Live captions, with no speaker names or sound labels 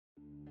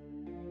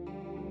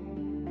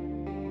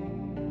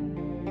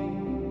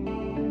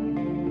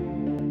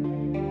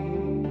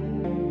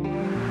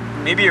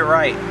Maybe you're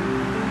right.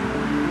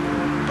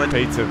 But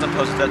Peyton. don't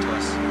pose a threat to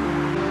us.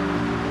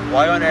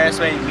 Why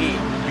underestimating me?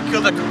 You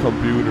killed a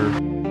computer.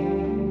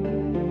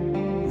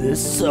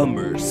 This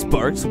summer,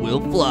 sparks will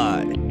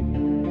fly.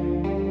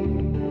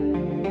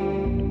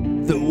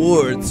 The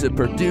awards that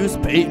produce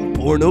Peyton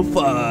Porno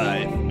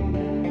 5.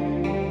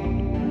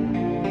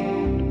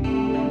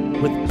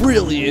 With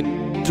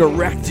brilliant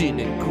directing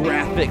and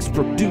graphics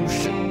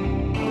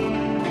production.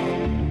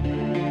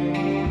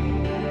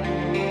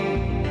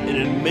 And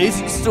an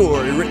amazing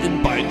story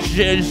written by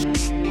Jez.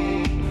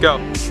 Go.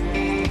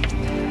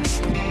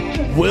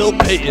 Will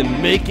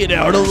Peyton make it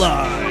out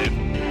alive?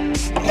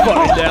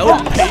 Find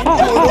out Peyton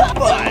Porno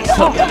 5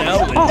 coming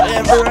out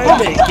whenever I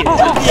make it.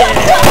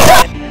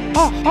 Yeah!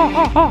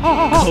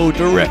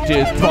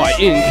 Co-directed by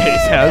In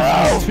Case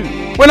Has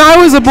YouTube. When I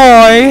was a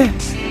boy,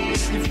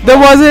 there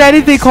wasn't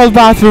anything called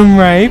bathroom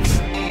rape.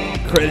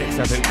 Critics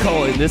have been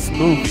calling this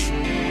movie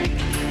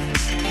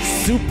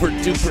super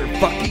duper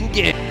fucking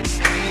gay.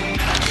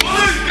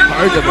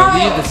 Hard to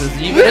believe this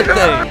is even a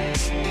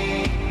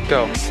thing.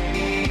 Go.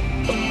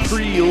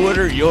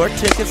 Pre-order your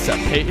tickets to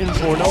Peyton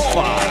Porno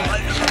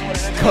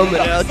 5.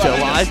 Coming out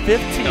July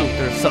 15th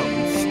or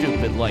something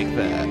stupid like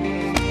that.